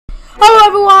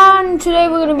and today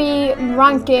we're going to be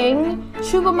ranking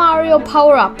Super Mario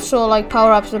power-ups. So like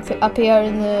power-ups appear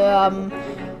in the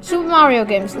Super Mario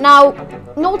games. Now,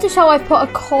 notice how I've put a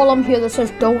column here that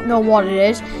says don't know what it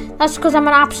is. That's because I'm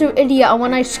an absolute idiot, and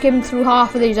when I skim through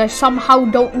half of these, I somehow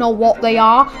don't know what they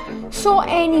are. So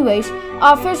anyways,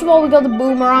 first of all, we got the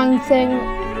boomerang thing.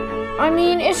 I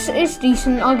mean, it's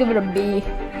decent. I'll give it a B.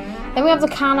 Then we have the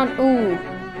cannon. Ooh,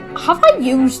 have I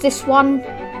used this one?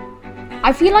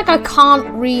 I feel like I can't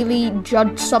really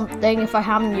judge something if I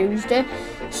haven't used it.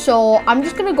 So I'm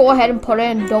just going to go ahead and put it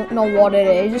in don't know what it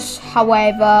is.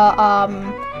 However,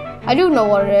 I do know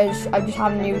what it is. I just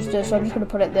haven't used it, so I'm just going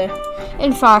to put it there.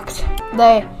 In fact,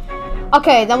 there.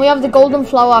 Okay, then we have the golden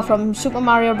flower from Super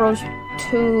Mario Bros.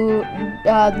 2,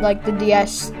 like the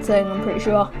DS thing, I'm pretty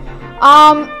sure.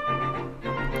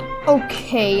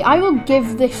 Okay, I will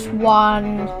give this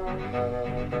one...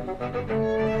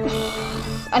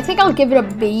 I think I'll give it a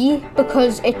B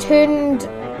because it turned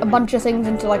a bunch of things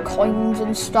into like coins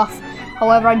and stuff.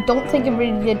 However, I don't think it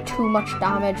really did too much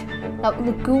damage. Now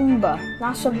the Goomba,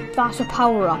 that's a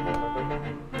power up.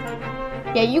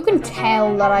 Yeah, you can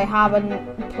tell that I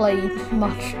haven't played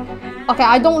much. Okay,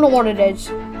 I don't know what it is.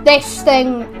 This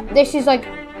thing, this is like.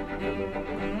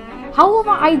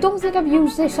 However, I don't think I've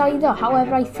used this either.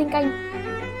 However, I think I.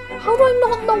 How do I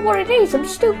not know what it is? I'm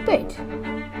stupid.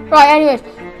 Right, anyways,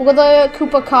 we've got the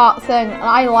Koopa Kart thing, and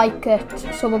I like it,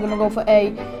 so we're gonna go for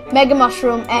A. Mega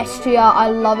Mushroom, S tier, I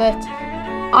love it.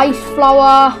 Ice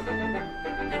Flower,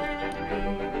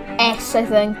 S, I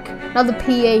think. Now the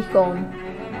P8 gone.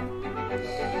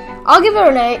 I'll give her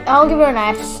an A. I'll give her an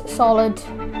S, solid.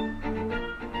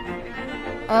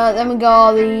 Then we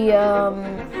got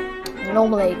the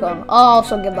normal Acorn. I'll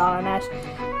also give that an S.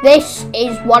 This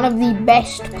is one of the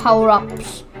best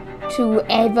power-ups to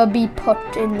ever be put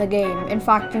in the game. In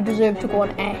fact, you deserve to go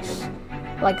an S,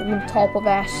 like the top of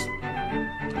S.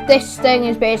 This thing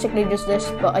is basically just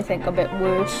this, but I think a bit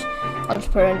worse. I'll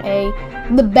just put it in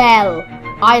A. The bell,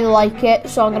 I like it,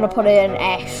 so I'm gonna put it in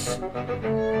S.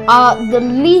 The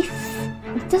leaf,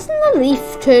 doesn't the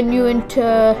leaf turn you into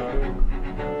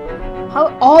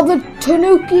how? Oh, the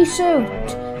Tanuki suit.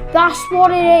 That's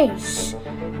what it is.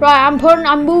 Right,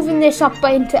 I'm moving this up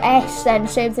into S. Then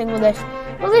same thing with this.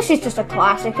 Well, this is just a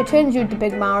classic. It turns you into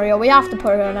Big Mario. We have to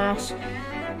put it on S.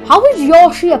 How is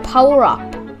Yoshi a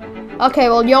power-up? Okay,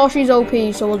 well, Yoshi's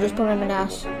OP, so we'll just put him in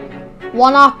S.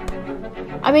 1-up.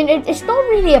 I mean, it's not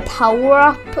really a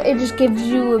power-up. It just gives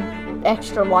you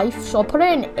extra life, so I'll put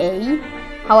it in A.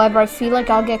 However, I feel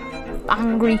like I'll get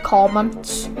angry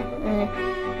comments.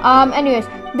 Anyways,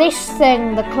 this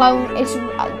thing, the clown,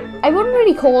 I wouldn't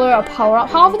really call it a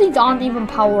power-up. Half of these aren't even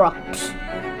power-ups.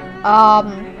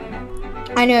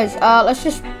 Anyways,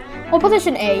 we'll put this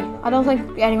in A. I don't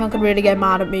think anyone could really get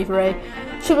mad at me for A.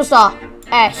 Superstar,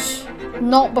 S.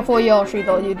 Not before Yoshi,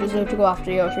 though. You deserve to go after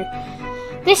Yoshi.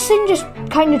 This thing just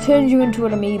kind of turns you into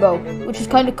an amiibo, which is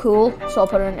kind of cool, so I'll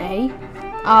put it in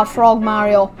A. Frog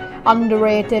Mario,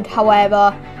 underrated.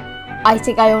 However, I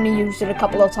think I only used it a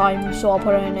couple of times, so I'll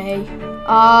put it in A.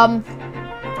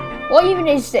 What even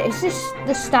is this? Is this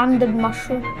the standard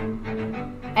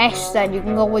mushroom? S, then you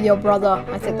can go with your brother.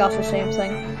 I think that's the same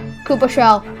thing. Koopa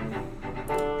Shell.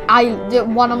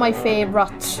 One of my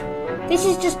favourites. This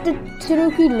is just the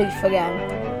Tanuki leaf again.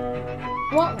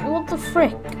 What the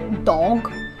frick?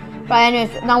 Dog? Right,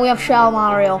 anyways, now we have Shell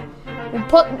Mario. We'll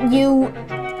put you...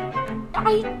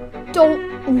 I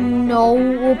don't know.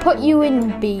 We'll put you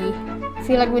in B. I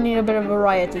feel like we need a bit of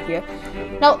variety here.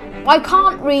 Now, I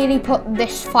can't really put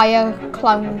this fire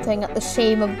clown thing at the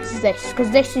same as this,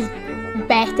 because this is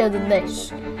better than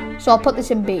this. So I'll put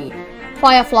this in B.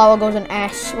 Fire Flower goes in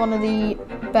S, one of the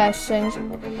best things.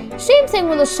 Same thing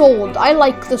with the sword. I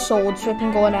like the sword, so it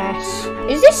can go in S.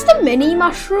 Is this the mini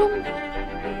mushroom?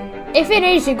 If it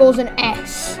is, it goes in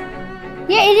S.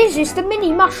 Yeah, it is. It's the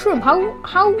mini mushroom.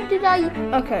 How did I...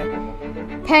 Okay.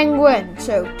 Penguin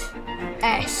suit.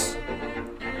 S.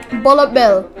 Bullet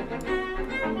Bill.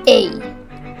 A.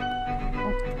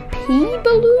 P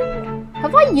balloon?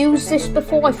 Have I used this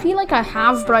before? I feel like I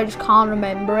have, but I just can't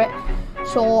remember it.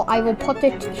 So I will put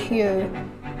it here.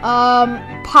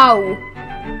 Pow.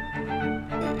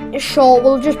 Sure,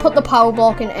 we'll just put the power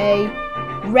block in A.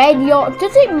 Red Yoshi.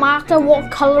 Does it matter what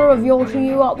colour of Yoshi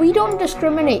you are? We don't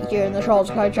discriminate here in the Short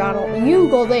Sky channel. You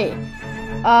go there.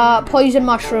 Poison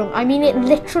Mushroom. I mean, it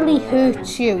literally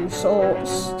hurts you. So,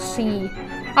 C.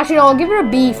 Actually, no, I'll give it a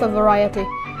B for variety.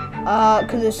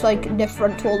 Because it's like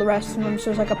different to all the rest of them, so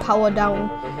it's like a power down.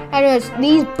 Anyways,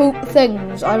 these boot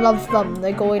things, I love them.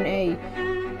 They go in A.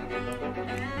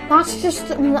 That's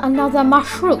just another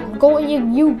mushroom. Go,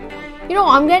 you You know,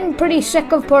 I'm getting pretty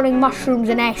sick of putting mushrooms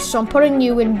in S, so I'm putting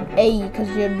you in A because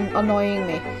you're annoying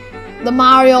me. The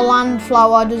Mario Land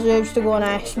flower deserves to go in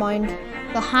S, mind.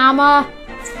 The hammer,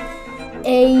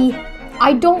 A.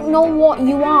 I don't know what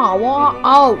you are. What?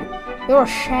 Oh, you're a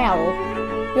shell.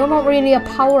 You're not really a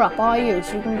power-up, are you?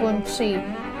 So you can go and see.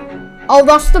 Oh,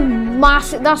 that's the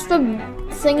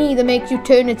thingy that makes you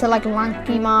turn into like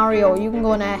lanky Mario. You can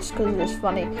go in S because it's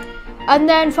funny. And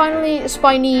then finally,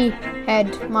 spiny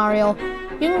head Mario.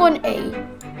 You can go in A.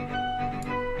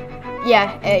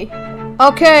 Yeah, A.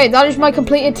 Okay, that is my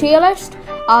completed tier list.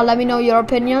 Let me know your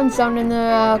opinions down in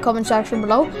the comment section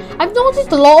below. I've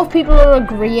noticed a lot of people are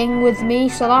agreeing with me,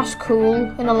 so that's cool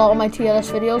in a lot of my tier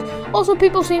list videos. Also,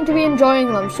 people seem to be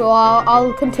enjoying them, so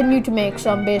I'll continue to make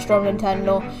some based on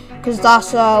Nintendo, because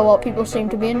that's what people seem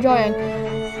to be enjoying.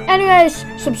 Anyways,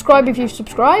 subscribe if you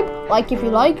subscribe, like if you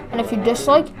like, and if you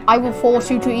dislike, I will force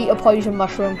you to eat a poison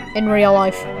mushroom in real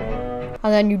life.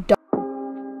 And then you die.